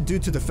suspended due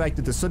to the fact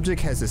that the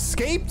subject has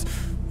escaped.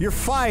 You're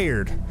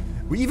fired.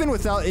 Even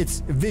without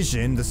its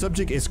vision, the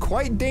subject is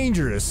quite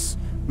dangerous.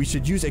 We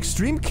should use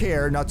extreme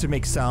care not to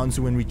make sounds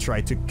when we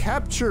try to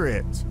capture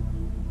it.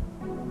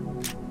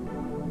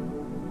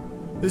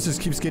 This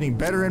just keeps getting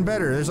better and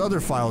better. There's other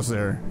files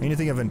there.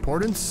 Anything of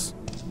importance?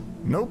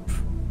 Nope.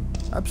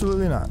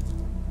 Absolutely not.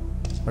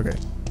 Okay.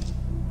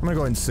 I'm gonna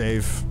go ahead and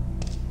save.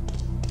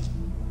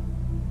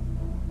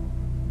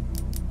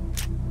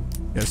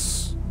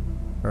 Yes.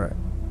 Alright.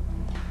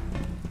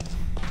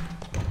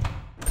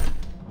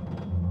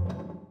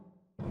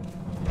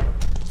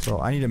 So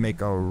I need to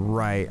make a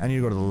right. I need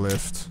to go to the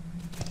lift.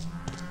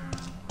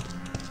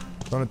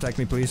 Don't attack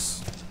me,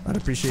 please. I'd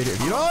appreciate it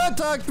if you don't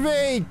attack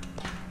me!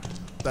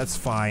 That's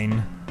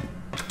fine.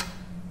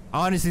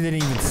 I honestly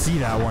didn't even see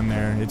that one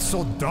there. It's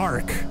so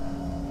dark.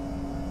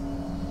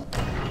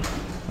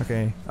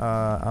 Okay,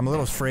 I'm a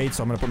little afraid,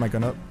 so I'm gonna put my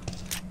gun up.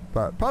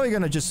 But probably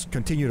gonna just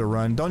continue to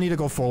run. Don't need to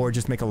go forward,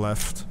 just make a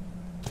left.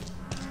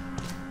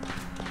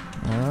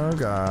 Oh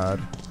god.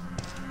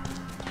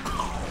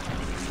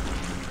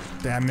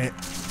 Damn it.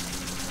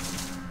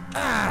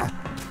 Ah!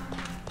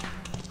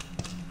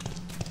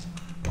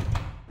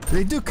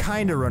 They do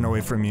kinda run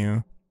away from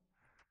you.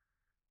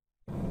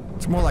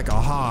 It's more like a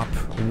hop.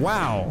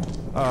 Wow.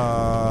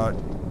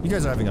 You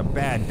guys are having a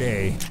bad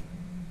day.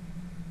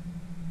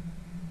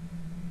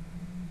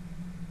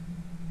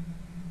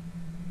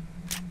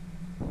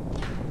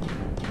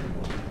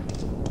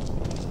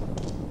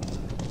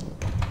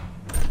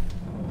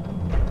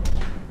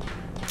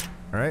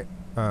 Alright.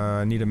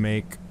 I need to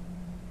make...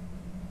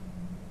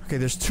 Okay,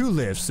 there's two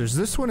lifts. There's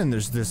this one and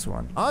there's this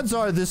one. Odds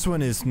are this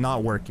one is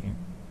not working.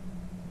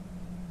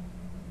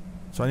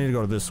 So I need to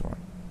go to this one.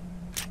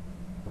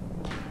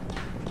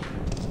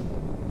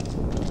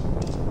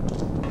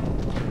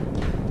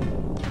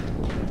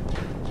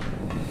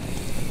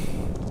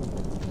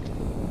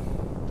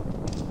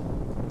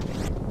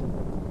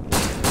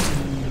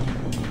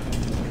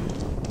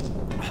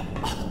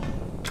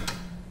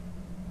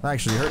 That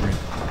actually hurt me.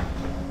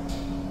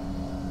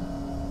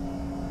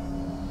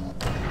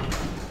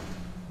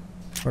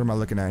 What am I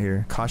looking at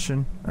here?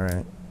 Caution?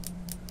 Alright.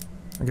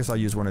 I guess I'll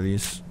use one of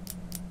these.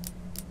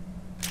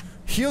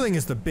 Healing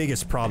is the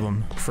biggest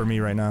problem for me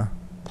right now.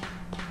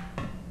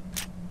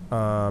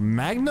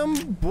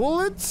 Magnum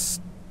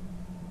bullets?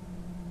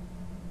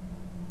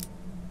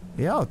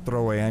 Yeah, I'll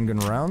throw away handgun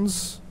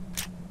rounds.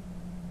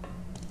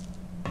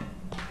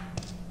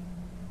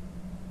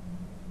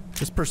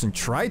 This person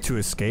tried to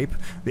escape.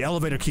 The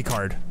elevator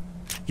keycard.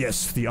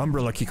 Yes, the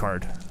umbrella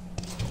keycard.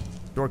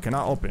 Door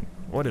cannot open.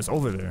 What is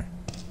over there?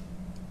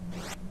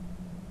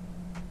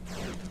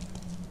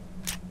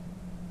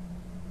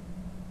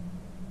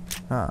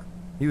 Huh.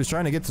 He was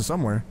trying to get to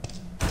somewhere.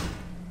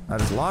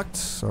 That is locked,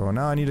 so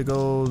now I need to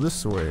go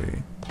this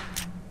way.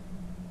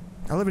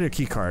 Elevator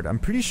keycard. I'm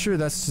pretty sure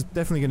that's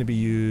definitely going to be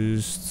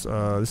used.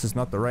 This is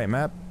not the right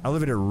map.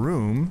 Elevator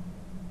room.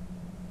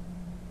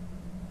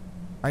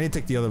 I need to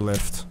take the other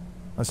lift.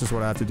 That's just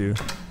what I have to do.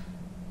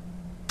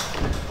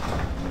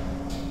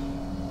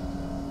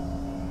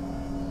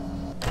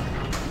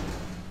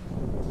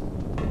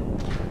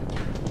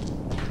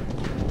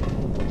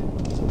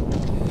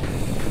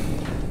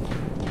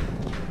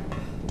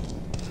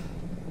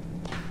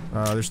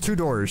 There's two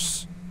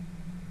doors.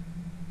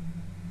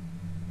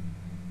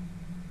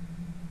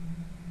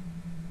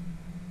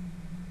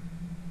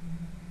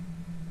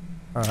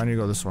 I need to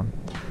go this one.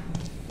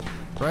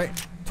 Right?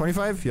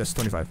 25? Yes,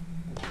 25.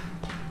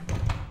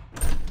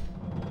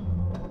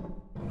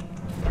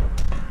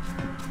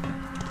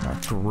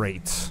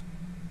 Great.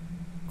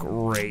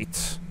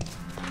 Great.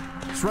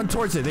 Just run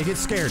towards it. They get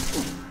scared.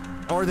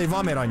 Or they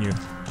vomit on you.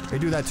 They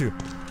do that too.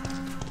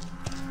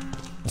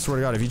 I swear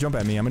to God, if you jump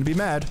at me, I'm gonna be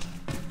mad.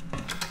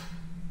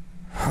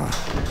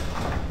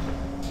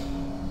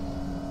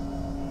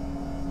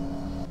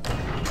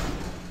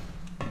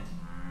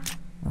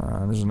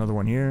 There's another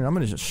one here. I'm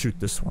gonna just shoot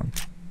this one.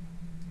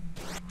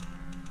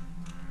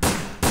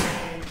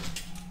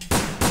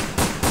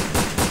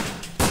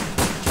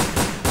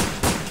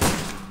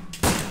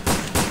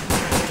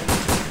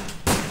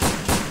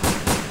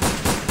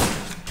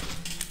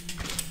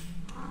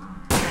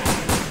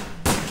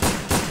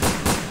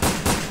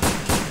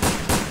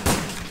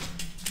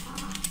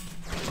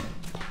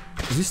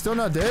 Is he still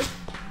not dead?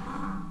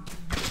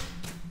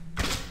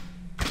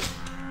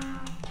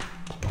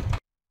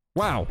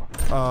 Wow.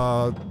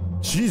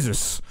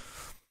 Jesus.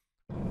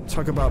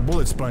 Talk about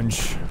bullet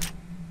sponge.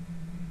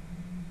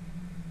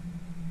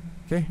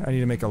 Okay, I need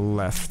to make a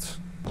left.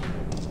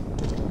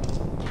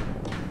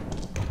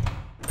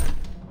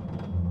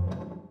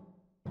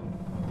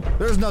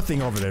 There's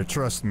nothing over there,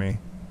 trust me.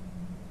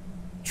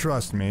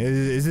 Trust me.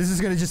 This is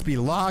gonna just be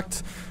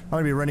locked. I'm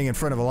gonna be running in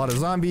front of a lot of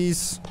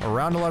zombies.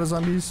 Around a lot of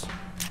zombies.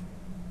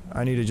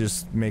 I need to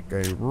just make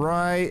a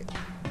right.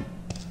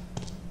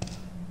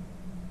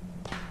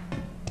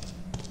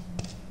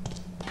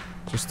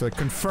 Just to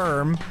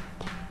confirm.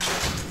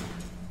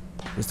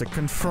 Just to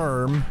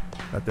confirm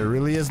that there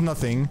really is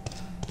nothing.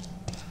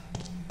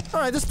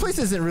 Alright, this place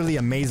isn't really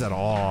a maze at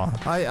all.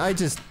 I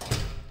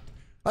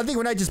think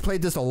when I just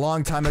played this a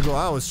long time ago,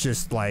 I was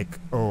just like,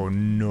 oh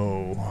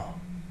no.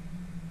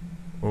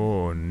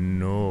 Oh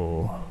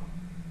no.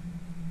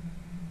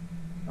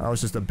 I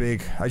was just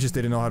I just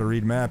didn't know how to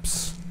read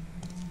maps.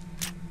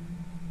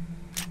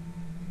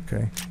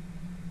 Okay.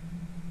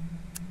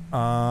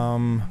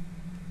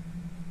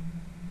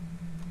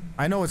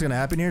 I know what's gonna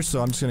happen here,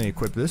 so I'm just gonna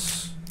equip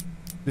this.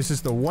 This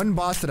is the one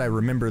boss that I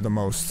remember the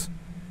most.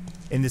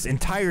 in this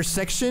entire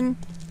section,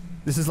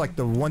 this is like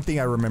the one thing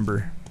I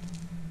remember.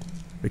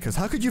 Because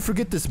how could you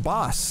forget this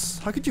boss?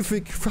 How could you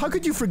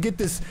forget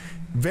this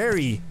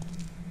very,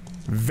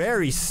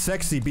 very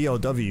sexy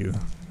BLW?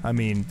 I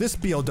mean, this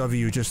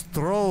BLW just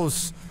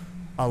throws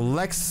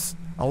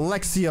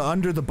Alexia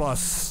under the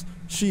bus.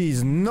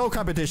 She's no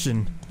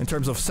competition in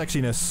terms of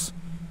sexiness.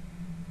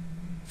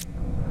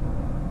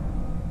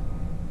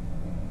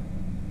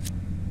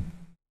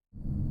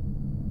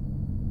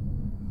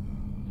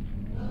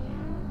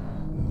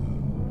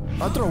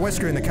 I'll throw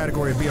Wesker in the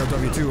category of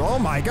BLW too. Oh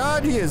my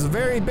god, he is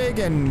very big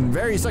and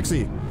very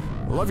sexy.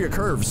 Love your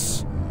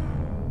curves.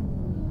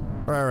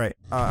 Alright,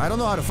 I don't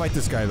know how to fight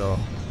this guy though.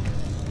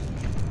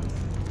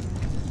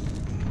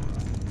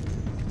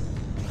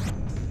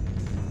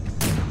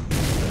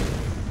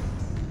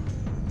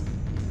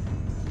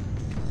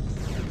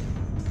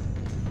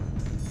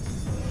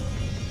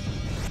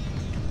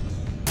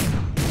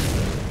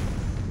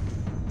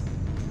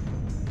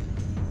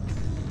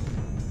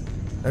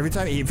 Every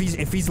time,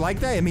 if he's like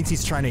that, it means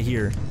he's trying to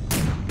hear.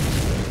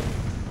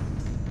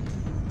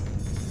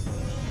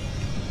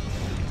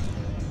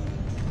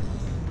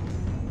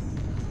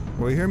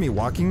 Will you hear me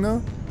walking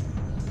though?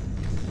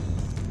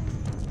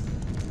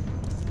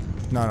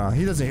 No,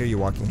 he doesn't hear you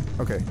walking.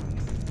 Okay.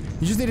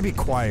 You just need to be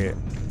quiet.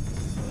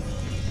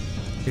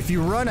 If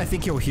you run, I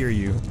think he'll hear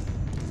you.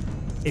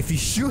 If you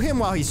shoot him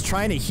while he's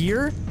trying to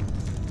hear,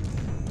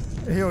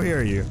 he'll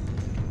hear you.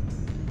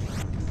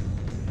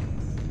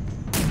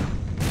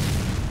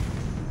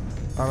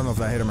 I don't know if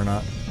that hit him or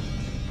not.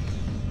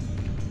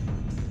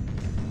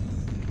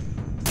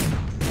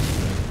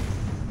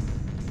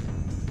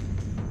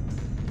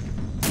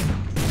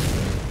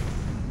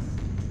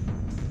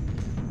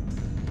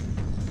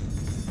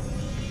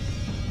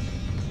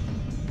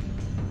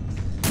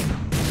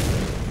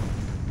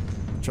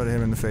 Try to hit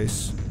him in the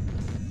face.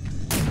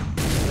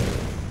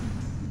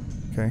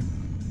 Okay.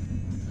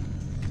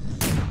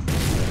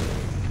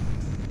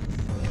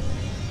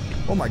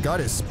 Oh my god,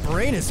 his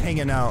brain is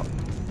hanging out.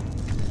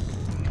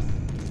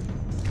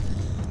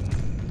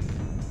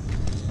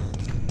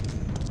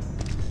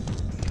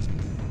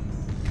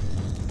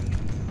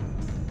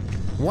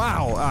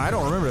 Wow, I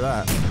don't remember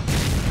that.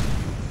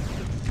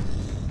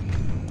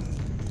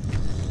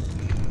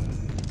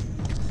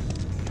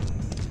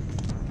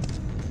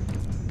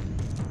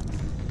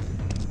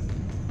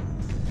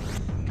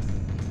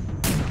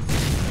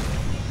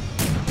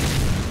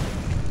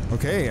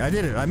 Okay, I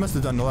did it. I must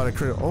have done a lot of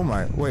critical. Oh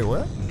my, wait,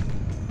 what?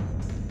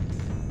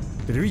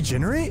 Did it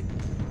regenerate?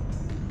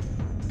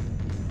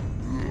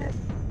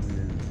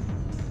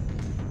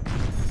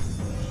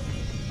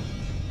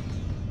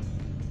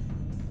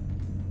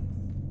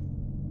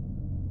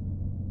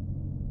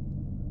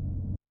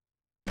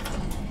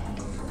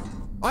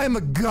 I am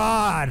a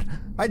god!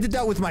 I did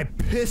that with my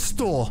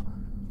pistol!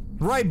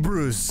 Right,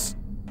 Bruce?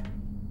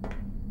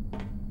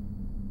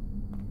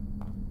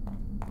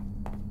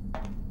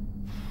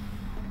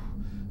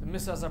 The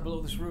missiles are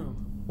below this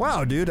room.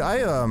 Wow, dude, I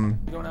am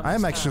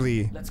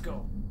actually... Let's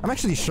go. I'm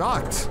actually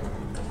shocked.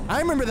 I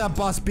remember that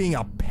boss being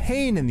a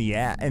pain in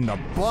the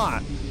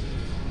butt.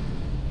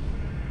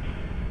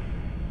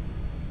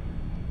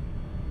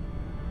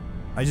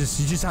 You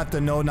just have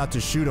to know not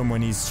to shoot him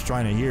when he's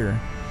trying to hear.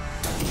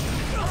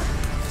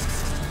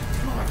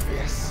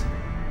 Morpheus.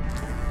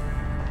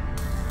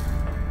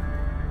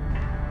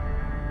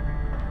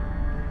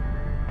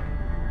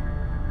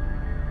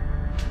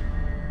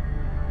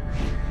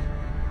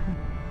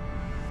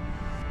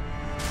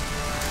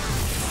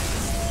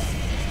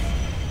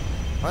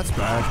 That's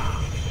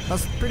bad.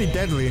 That's pretty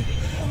deadly.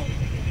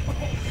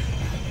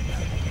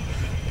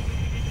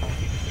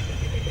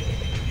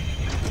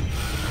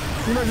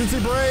 Emergency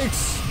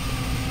brakes!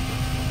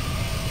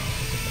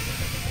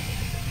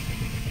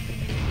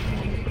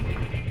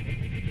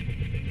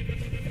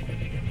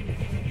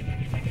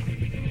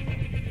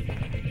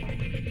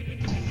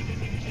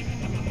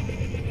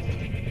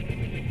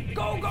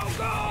 Go, go,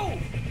 go!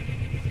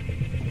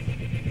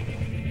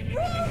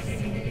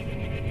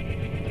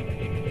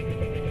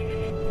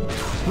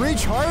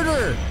 Reach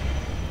harder!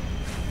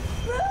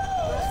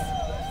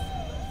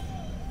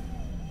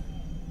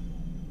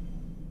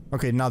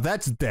 Okay, now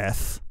that's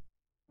death.